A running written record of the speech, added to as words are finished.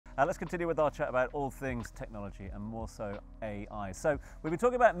Let's continue with our chat about all things technology and more so AI. So we've been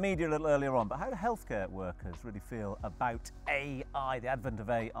talking about media a little earlier on, but how do healthcare workers really feel about AI, the advent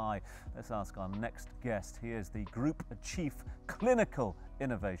of AI? Let's ask our next guest. He is the Group Chief Clinical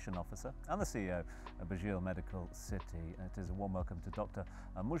Innovation Officer and the CEO of Burjeel Medical City. It is a warm welcome to Dr.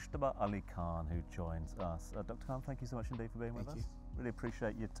 Mujtaba Ali Khan, who joins us. Dr. Khan, thank you so much indeed for being with us. Really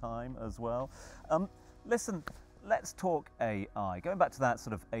appreciate your time as well. Listen, let's talk AI. Going back to that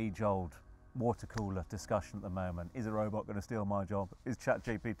sort of age-old water cooler discussion at the moment. Is a robot going to steal my job? Is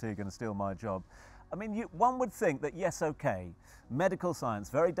ChatGPT going to steal my job? I mean, one would think that, yes, okay, medical science,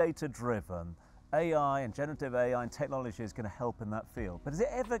 very data-driven, AI and generative AI and technology is going to help in that field. But is it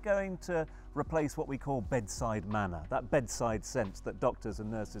ever going to replace what we call bedside manner, that bedside sense that doctors and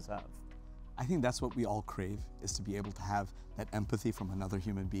nurses have? I think that's what we all crave, is to be able to have that empathy from another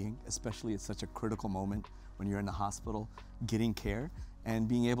human being, especially at such a critical moment when you're in the hospital getting care and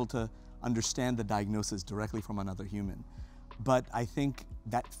being able to understand the diagnosis directly from another human. But I think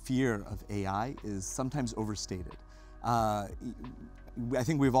that fear of AI is sometimes overstated. I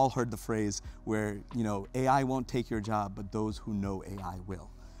think we've all heard the phrase where, you know, AI won't take your job, but those who know AI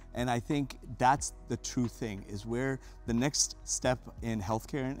will. And I think that's the true thing, is where the next step in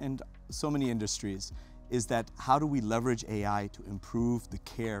healthcare and so many industries is that how do we leverage AI to improve the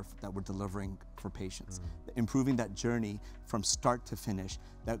care that we're delivering for patients, improving that journey from start to finish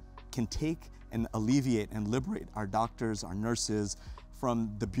that can take and alleviate and liberate our doctors, our nurses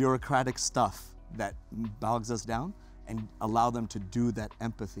from the bureaucratic stuff that bogs us down and allow them to do that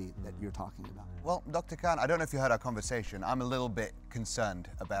empathy that you're talking about. Well, Dr. Khan, I don't know if you heard our conversation. I'm a little bit concerned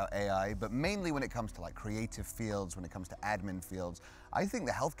about AI, but mainly when it comes to like creative fields, when it comes to admin fields, I think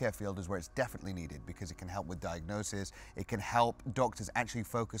the healthcare field is where it's definitely needed because it can help with diagnosis. It can help doctors actually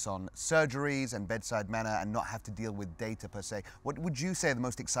focus on surgeries and bedside manner and not have to deal with data per se. What would you say are the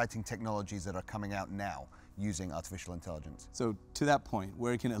most exciting technologies that are coming out now using artificial intelligence? So to that point,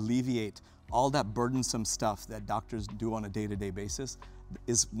 where it can alleviate all that burdensome stuff that doctors do on a day-to-day basis,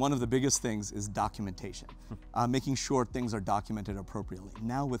 is one of the biggest things is documentation, making sure things are documented appropriately.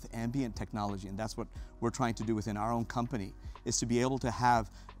 Now with ambient technology, and that's what we're trying to do within our own company, is to be able to have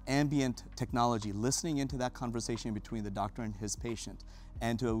ambient technology listening into that conversation between the doctor and his patient,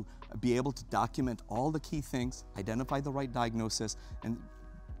 and to be able to document all the key things, identify the right diagnosis, and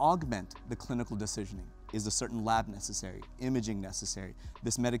augment the clinical decisioning. Is a certain lab necessary, imaging necessary?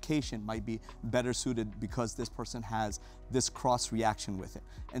 This medication might be better suited because this person has this cross reaction with it.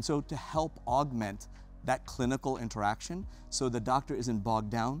 And so to help augment that clinical interaction so the doctor isn't bogged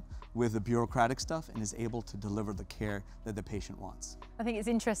down with the bureaucratic stuff and is able to deliver the care that the patient wants. I think it's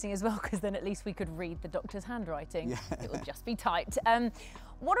interesting as well because then at least we could read the doctor's handwriting. Yeah. It would just be typed.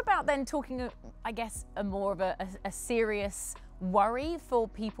 What about then talking, I guess, a more of a serious worry for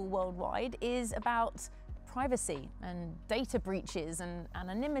people worldwide is about privacy and data breaches and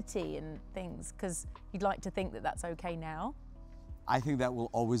anonymity and things, because you'd like to think that that's okay now. I think that will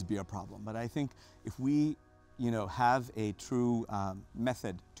always be a problem, but I think if we, have a true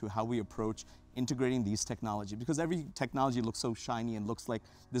method to how we approach integrating these technology, because every technology looks so shiny and looks like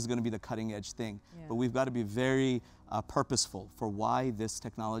this is going to be the cutting edge thing, but we've got to be very purposeful for why this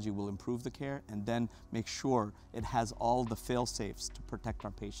technology will improve the care and then make sure it has all the fail-safes to protect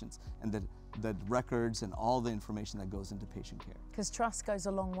our patients and the records and all the information that goes into patient care. Because trust goes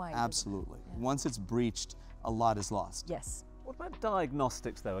a long way. Absolutely. Once it's breached, a lot is lost. Yes. What about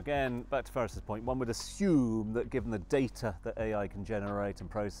diagnostics though? Again, back to Faris's point, one would assume that given the data that AI can generate and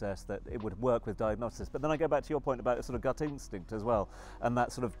process, that it would work with diagnostics. But then I go back to your point about a sort of gut instinct as well, and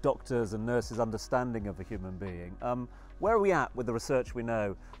that sort of doctors and nurses' understanding of a human being. Where are we at with the research we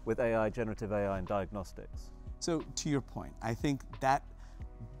know with AI, generative AI and diagnostics? So to your point, I think that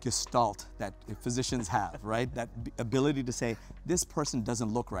gestalt that physicians have, right? That ability to say, this person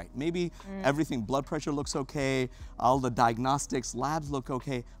doesn't look right. Maybe everything, blood pressure looks okay, all the diagnostics, labs look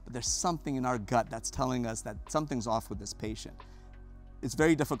okay, but there's something in our gut that's telling us that something's off with this patient. It's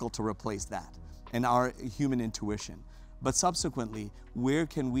very difficult to replace that and our human intuition. But subsequently, where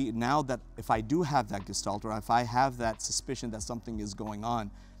can we, now that if I do have that gestalt or if I have that suspicion that something is going on,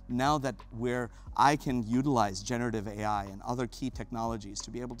 now that where I can utilize generative AI and other key technologies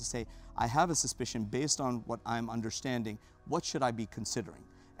to be able to say, I have a suspicion based on what I'm understanding, what should I be considering?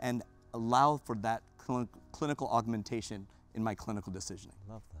 And allow for that clinical augmentation in my clinical decisioning.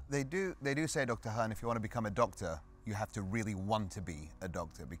 Love that. They do say, Dr. Khan, if you want to become a doctor, you have to really want to be a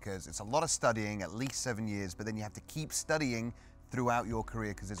doctor because it's a lot of studying, at least 7 years, but then you have to keep studying throughout your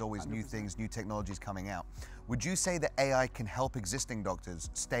career because there's always 100%. New things, new technologies coming out. Would you say that AI can help existing doctors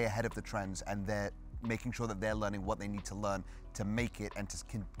stay ahead of the trends and their making sure that they're learning what they need to learn to make it and to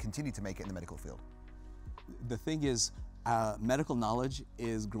continue to make it in the medical field? The thing is, medical knowledge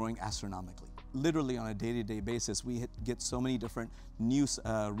is growing astronomically. Literally on a day-to-day basis, we get so many different new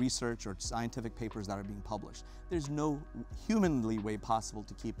research or scientific papers that are being published. There's no humanly way possible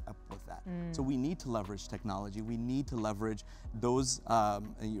to keep up with that. So we need to leverage technology. We need to leverage those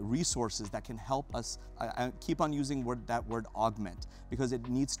resources that can help us. I keep on using that word augment, because it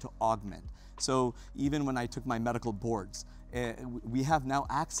needs to augment. So even when I took my medical boards, we have now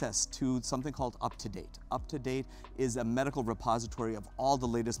access to something called UpToDate. UpToDate is a medical repository of all the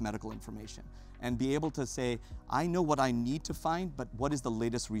latest medical information, and be able to say, I know what I need to find, but what is the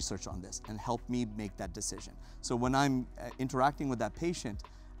latest research on this, and help me make that decision. So when I'm interacting with that patient,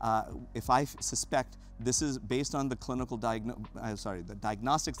 if I suspect this is based on the clinical the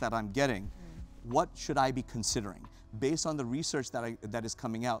diagnostics that I'm getting, what should I be considering? Based on the research that is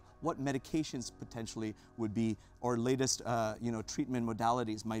coming out, what medications potentially would be, or latest treatment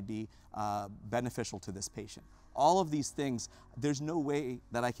modalities might be beneficial to this patient. All of these things, there's no way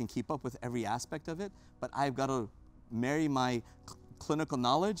that I can keep up with every aspect of it, but I've got to marry my clinical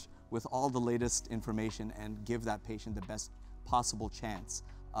knowledge with all the latest information and give that patient the best possible chance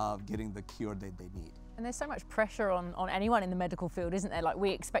of getting the cure that they need. And there's so much pressure on anyone in the medical field, isn't there? Like,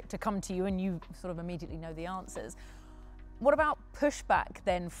 we expect to come to you and you sort of immediately know the answers. What about pushback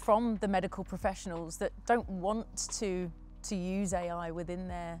then from the medical professionals that don't want to use AI within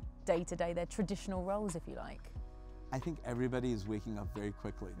their day-to-day, their traditional roles, if you like? I think everybody is waking up very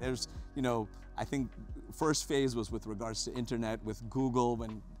quickly. There's, I think first phase was with regards to internet, with Google,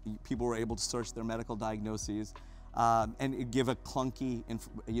 when people were able to search their medical diagnoses. And give a clunky,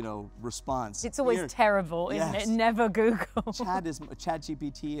 response. It's always terrible, isn't it? Never Google.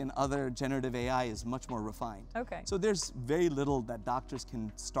 ChatGPT and other generative AI is much more refined. Okay. So there's very little that doctors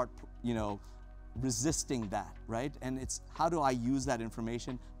can start, resisting that, right? And it's, how do I use that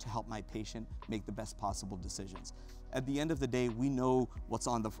information to help my patient make the best possible decisions? At the end of the day, we know what's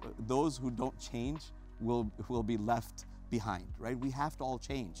on those who don't change will be left behind, right? We have to all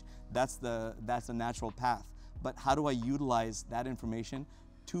change. That's the natural path. But how do I utilize that information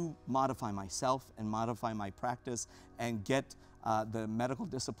to modify myself and modify my practice and get the medical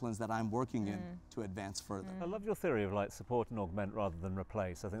disciplines that I'm working in to advance further? I love your theory of like support and augment rather than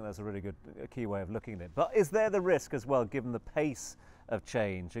replace. I think that's a really good key way of looking at it. But is there the risk as well, given the pace of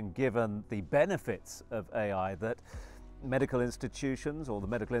change and given the benefits of AI, that medical institutions or the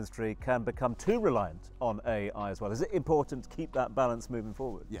medical industry can become too reliant on AI as well? Is it important to keep that balance moving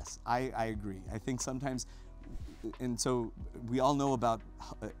forward? Yes, I agree. I think sometimes, and so we all know about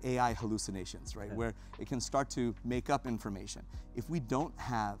AI hallucinations, right? Where it can start to make up information. If we don't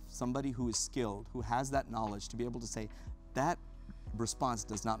have somebody who is skilled, who has that knowledge to be able to say, that response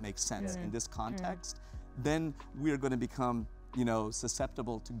does not make sense in this context, then we are going to become,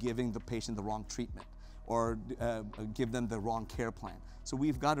 susceptible to giving the patient the wrong treatment or give them the wrong care plan. So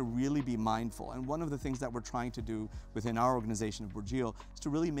we've got to really be mindful. And one of the things that we're trying to do within our organization of Burjeel is to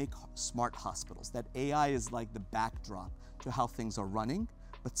really make smart hospitals. That AI is like the backdrop to how things are running,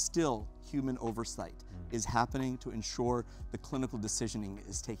 but still human oversight is happening to ensure the clinical decisioning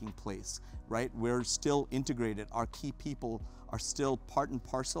is taking place, right? We're still integrated. Our key people are still part and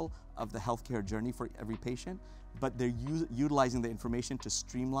parcel of the healthcare journey for every patient, but they're utilizing the information to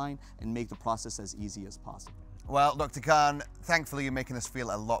streamline and make the process as easy as possible. Well, Dr. Khan, thankfully you're making us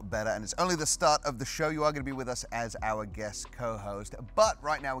feel a lot better, and it's only the start of the show. You are going to be with us as our guest co-host, but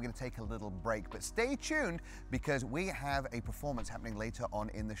right now we're going to take a little break. But stay tuned, because we have a performance happening later on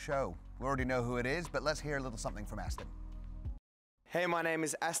in the show. We already know who it is, but let's hear a little something from Aston. Hey, my name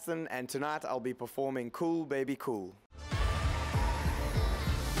is Aston, and tonight I'll be performing Cool Baby Cool.